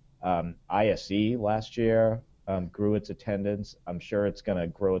June. ISE last year grew its attendance. I'm sure it's going to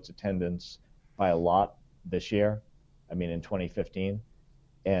grow its attendance by a lot this year, in 2015.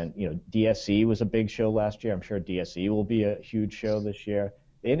 And, DSE was a big show last year. I'm sure DSE will be a huge show this year.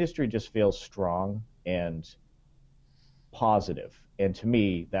 The industry just feels strong and positive. And to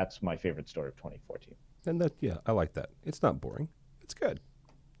me, that's my favorite story of 2014. And I like that. It's not boring. It's good.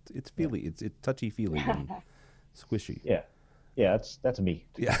 It's feely. It's touchy-feely and squishy. Yeah. Yeah, that's me.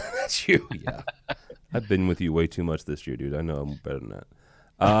 Yeah, that's you. Yeah. I've been with you way too much this year, dude. I know I'm better than that.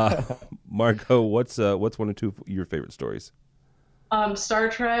 Margot, what's one or two of your favorite stories? Star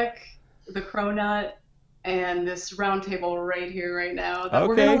Trek, The Cronut, and this roundtable right here, right now. That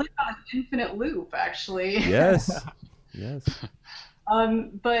we're going to live on an infinite loop, actually. Yes. Yes.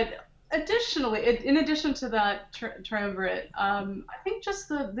 But additionally, in addition to that triumvirate, I think just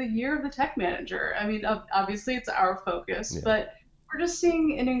the year of the tech manager. Obviously it's our focus, but we're just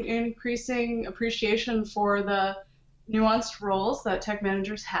seeing an increasing appreciation for the nuanced roles that tech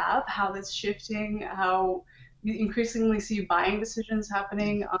managers have, how that's shifting, how you increasingly see buying decisions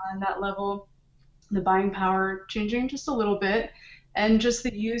happening on that level, the buying power changing just a little bit, and just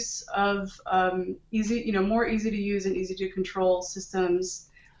the use of more easy to use and easy to control systems,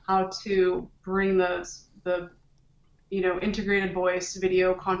 how to bring the integrated voice,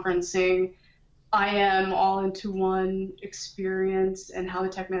 video conferencing, IM all into one experience, and how the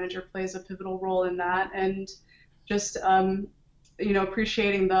tech manager plays a pivotal role in that, and just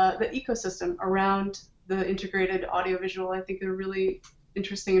appreciating the ecosystem around the integrated audiovisual. I think they're really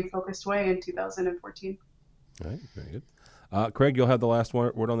interesting and focused way in 2014. All right, very good. Craig, you'll have the last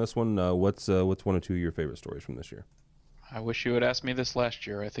word on this one. What's one or two of your favorite stories from this year? I wish you had asked me this last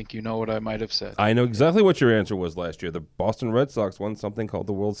year. I think you know what I might have said. I know exactly what your answer was last year. The Boston Red Sox won something called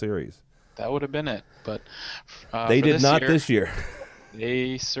the World Series. That would have been it, but they did not this year.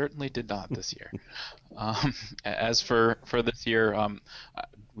 They certainly did not this year. As for this year,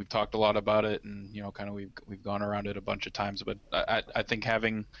 we've talked a lot about it, and kind of we've gone around it a bunch of times. But I think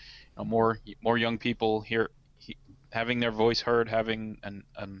having more young people here, having their voice heard, having an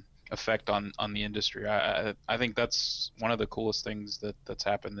effect on the industry, I think that's one of the coolest things that's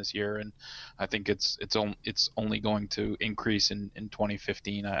happened this year, and I think it's only going to increase in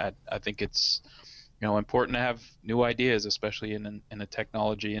 2015. I think it's important to have new ideas, especially in a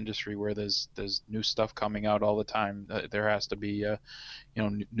technology industry where there's new stuff coming out all the time. There has to be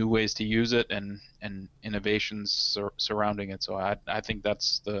new ways to use it and innovations surrounding it. So I think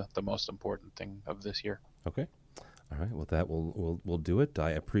that's the most important thing of this year. Okay. All right. Well, that we'll do it.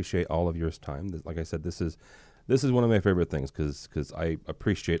 I appreciate all of your time. Like I said, this is one of my favorite things because I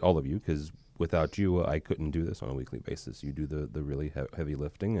appreciate all of you, because without you, I couldn't do this on a weekly basis. You do the really heavy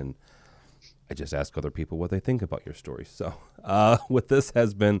lifting, and I just ask other people what they think about your stories. So with this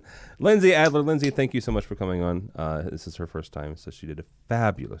has been Lindsay Adler. Lindsay, thank you so much for coming on. This is her first time, so she did a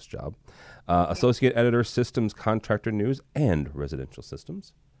fabulous job. Associate Editor, Systems Contractor News and Residential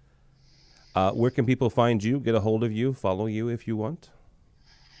Systems. Where can people find you, get a hold of you, follow you if you want?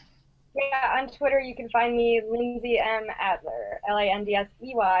 Yeah, on Twitter you can find me, Lindsay M. Adler, LindseyMadler.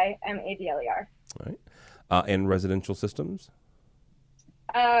 All right. And Residential Systems?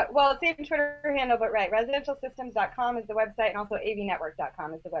 Well, same Twitter handle, but right. Residentialsystems.com is the website, and also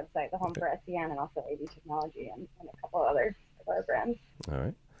avnetwork.com is the website, the home for SCN and also AV Technology and a couple other of our brands. All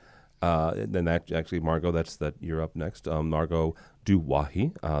right. Then Margot, you're up next. Margot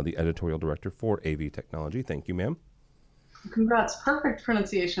Duwahi, the editorial director for AV Technology. Thank you, ma'am. Congrats. Perfect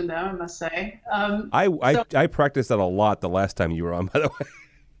pronunciation, though, I must say. I practiced that a lot the last time you were on, by the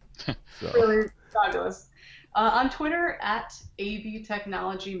way. So. Really fabulous. On Twitter at AV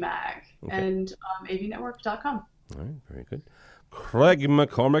Technology Mag and avnetwork.com. All right, very good. Craig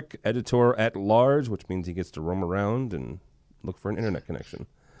McCormick, editor at large, which means he gets to roam around and look for an internet connection.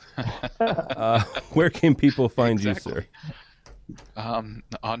 Where can people find you, sir? On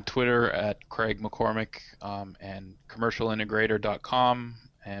Twitter at Craig McCormick and commercialintegrator.com,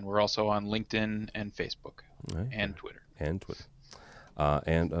 and we're also on LinkedIn and Facebook and Twitter.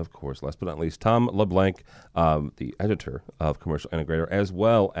 And of course, last but not least, Tom LeBlanc, the editor of Commercial Integrator, as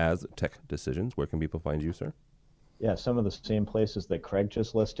well as Tech Decisions. Where can people find you, sir? Yeah, some of the same places that Craig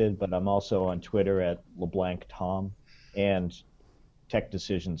just listed, but I'm also on Twitter at LeBlanc Tom and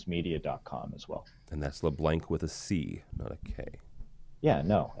TechDecisionsMedia.com as well. And that's LeBlanc with a C, not a K. Yeah,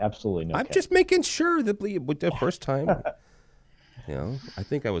 no, absolutely no. I'm just making sure that with the first time. I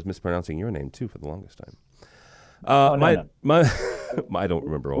think I was mispronouncing your name too for the longest time. I don't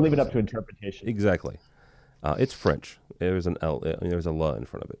remember. We'll leave it up to interpretation. Exactly. It's French. There's an L. There's a L in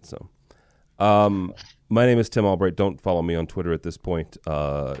front of it. So, my name is Tim Albright. Don't follow me on Twitter at this point,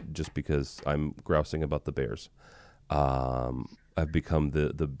 just because I'm grousing about the Bears. I've become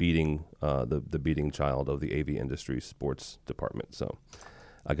the beating child of the AV industry sports department. So,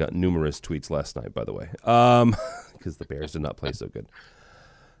 I got numerous tweets last night, by the way, because the Bears did not play so good,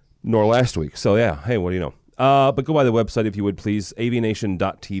 nor last week. So yeah, hey, what do you know? But go by the website if you would, please,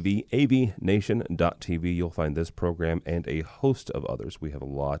 avnation.tv, avnation.tv. You'll find this program and a host of others. We have a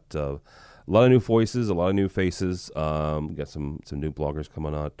lot of new voices, a lot of new faces. We got some new bloggers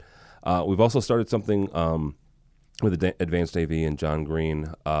coming out. We've also started something with Advanced AV and John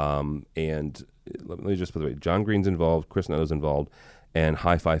Green. And let me just put it away. John Green's involved, Chris Netto's involved, and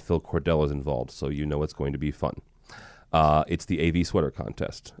Hi-Fi Phil Cordella's involved. So you know it's going to be fun. It's the AV sweater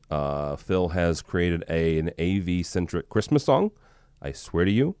contest. Phil has created an AV-centric Christmas song. I swear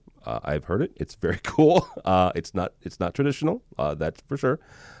to you, I've heard it. It's very cool. It's not traditional, that's for sure.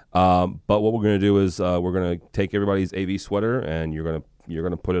 But what we're going to do is we're going to take everybody's AV sweater, and you're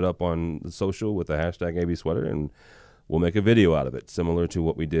going to put it up on the social with the hashtag AV sweater, and we'll make a video out of it, similar to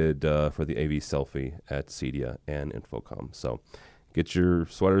what we did for the AV selfie at CEDIA and Infocom. So get your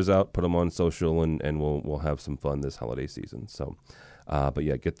sweaters out, put them on social, and we'll have some fun this holiday season. So, but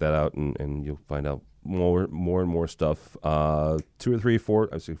yeah, get that out, and you'll find out more and more stuff. 4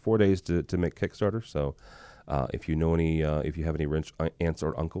 days to make Kickstarter. So, if you know if you have any rich aunts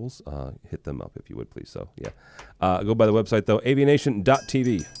or uncles, hit them up if you would, please. So yeah, go by the website though,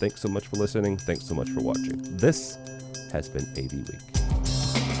 avnation.tv. Thanks so much for listening. Thanks so much for watching. This has been AV Week.